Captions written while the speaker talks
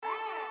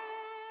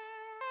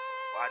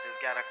I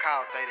just got a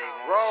call, say they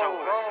want to show.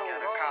 I just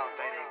got a call,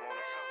 say they want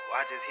to show.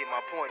 I just hit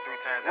my point 3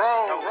 times out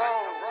the door.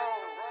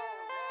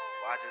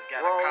 I just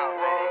got a call,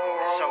 say they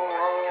want to show. I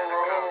just got a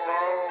call, say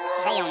they want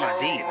to show. Stay on the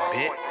beat,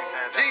 bitch.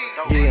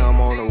 Yeah, I'm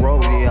on the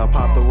road, yeah, I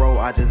pop the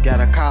road. I just got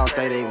a call,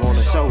 say they want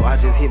to show.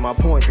 I just hit my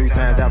point 3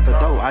 times out the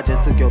door. I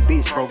just took your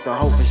bitch, broke the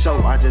hoe for show.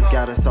 I just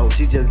got her sold,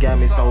 she just got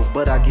me sold.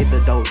 But I get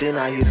the dough, then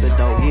I hit the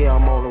dough. Yeah,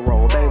 I'm on the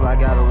road, baby, I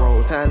gotta roll.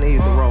 Time to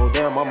hit the road,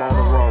 damn, I'm on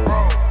the road.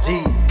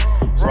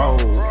 G's, roll,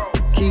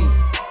 keep,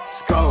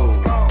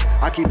 scold.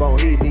 I keep on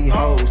hitting these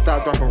hoes,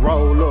 stop, drop, and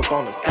roll up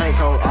on the skank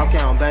hole. I'm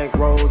counting bank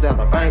rolls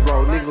after bank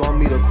roll. Niggas want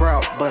me to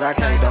crowd, but I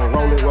can't though.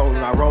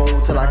 Rollin', I roll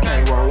till I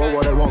can't roll.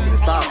 Oh, they want me to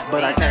stop,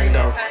 but I can't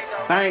though.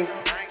 Bank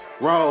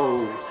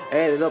roll,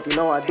 add it up, you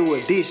know I do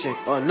addition.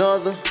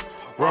 Another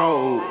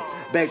roll,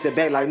 back to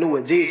back like new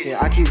addition.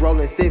 I keep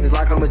rolling sevens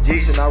like a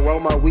magician. I roll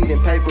my weed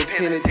in papers,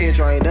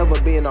 penitentiary. I ain't never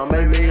been on,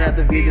 make me have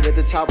to visit at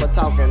the chopper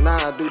talking.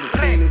 Now I do the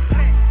scenes.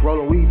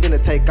 Rollin' weed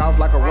finna take off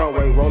like a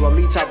runway. Roll on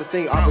me, chopper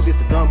sing, offer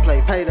this a gunplay.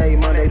 Payday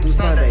Monday through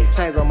Sunday.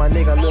 Chains on my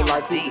nigga, look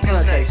like Hootie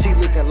Conte. She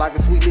looking like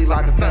a sweet leaf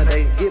like a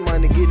Sunday. Get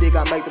money, get dick,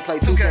 I make the play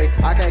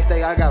 2K. I can't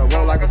stay, I gotta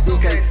roll like a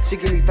suitcase. She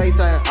give me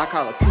FaceTime, I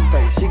call her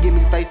Two-Face. She give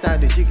me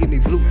FaceTime, then she give me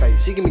blue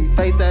face. She give me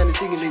FaceTime, then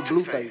she give me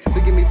blue face.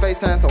 She give me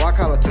FaceTime, so I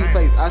call her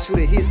Two-Face. I shoot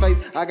at his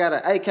face, I got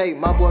an AK.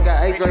 My boy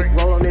got A Drake.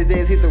 Roll on his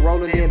ass, hit the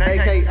roller, then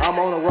vacate. I'm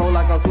on a roll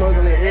like I'm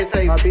smuggling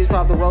essays. My bitch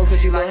pop the roll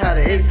cause she learn how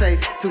to hesitate.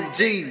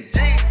 2G,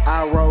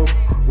 I roll,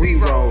 we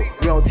roll.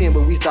 We on 10,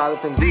 but we started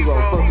from 0.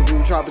 Fuck the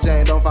rule, Trapper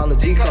Jane, don't follow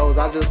G codes.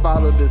 I just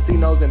follow the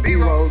C-No's and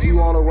B-rolls.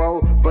 You on a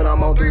roll, but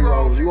I'm on 3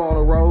 rolls. You on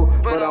a roll,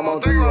 but I'm on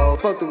 3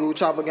 rolls. Fuck the rule,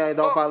 Trapper Gang,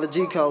 don't follow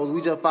G codes.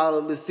 We just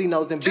follow the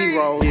C-No's and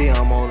B-rolls. Yeah,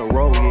 I'm on the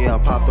road, yeah, I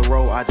pop the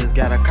roll. I just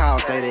got a call,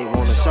 say they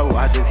want to show.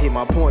 I just hit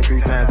my point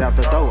 3 times out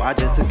the door. I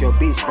just took your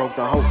bitch, broke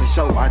the hoe for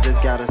show. I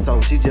just got her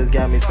sold, she just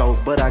got me sold.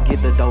 But I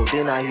get the dough,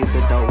 then I hit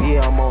the dough.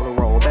 Yeah, I'm on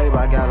the roll, baby,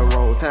 I gotta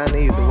roll. Time to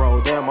hit the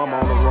road, damn, I'm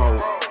on the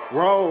road.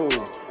 Roll,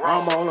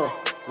 I'm on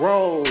a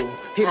roll,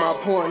 hit my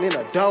point in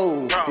a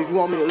dough. If you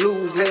want me to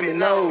lose, let me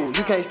know.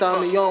 You can't stop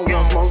me, you don't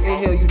want smoke.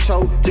 Inhale, you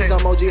choke. Bitch,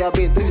 I'm OG, I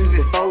been through this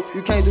before.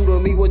 You can't do to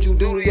me what you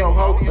do to your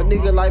hoe. A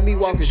nigga like me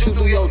walking, shoot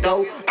through your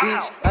door.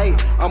 Bitch, hey,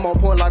 I'm on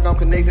point like I'm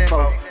connected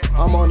for.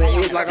 I'm on the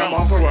edge like I'm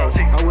on parole.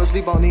 I would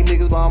sleep on these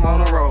niggas, but I'm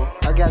on the road.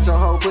 I got your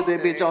hoe, put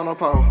that bitch on the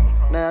pole.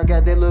 Now I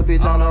got that little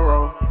bitch on the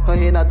roll. Her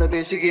head not the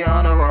bitch, she get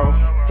on the roll.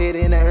 Head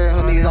in the air,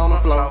 her knees on the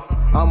floor.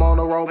 I'm on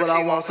the road, but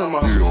I want some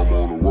more. Yeah, I'm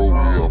on the road,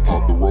 yeah, I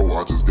pop the road.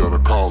 I just got a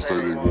call, say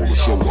they want to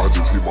show. I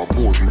just hit my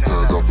point 3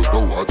 times out the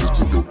door. I just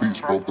took your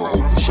bitch, broke the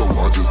hoe for show.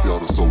 I just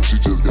got her sold, she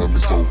just got me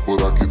sold.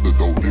 But I get the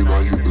dough, then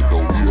I hit the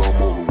dough. Yeah,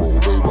 I'm on the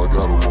road, baby, I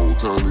gotta roll.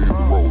 Time to hit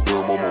the road,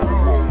 damn, I'm on the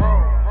road.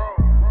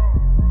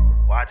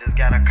 Well, I just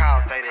got a call,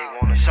 say they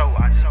want to show.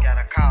 I just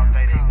got a call,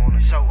 say they want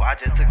to show. I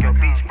just took your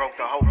bitch, broke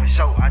the hoe for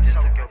show. I just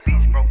took your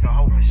bitch, broke the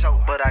hoe for show.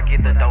 But I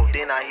get the dough,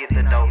 then I hit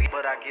the dough.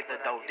 But I get the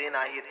dough, then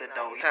I hit the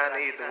dough. Time to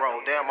hit the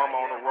road, damn, I'm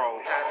on the road.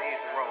 Time to hit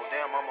the road,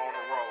 damn, I'm on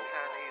the road.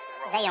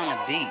 Stay on the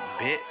beat,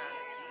 bitch.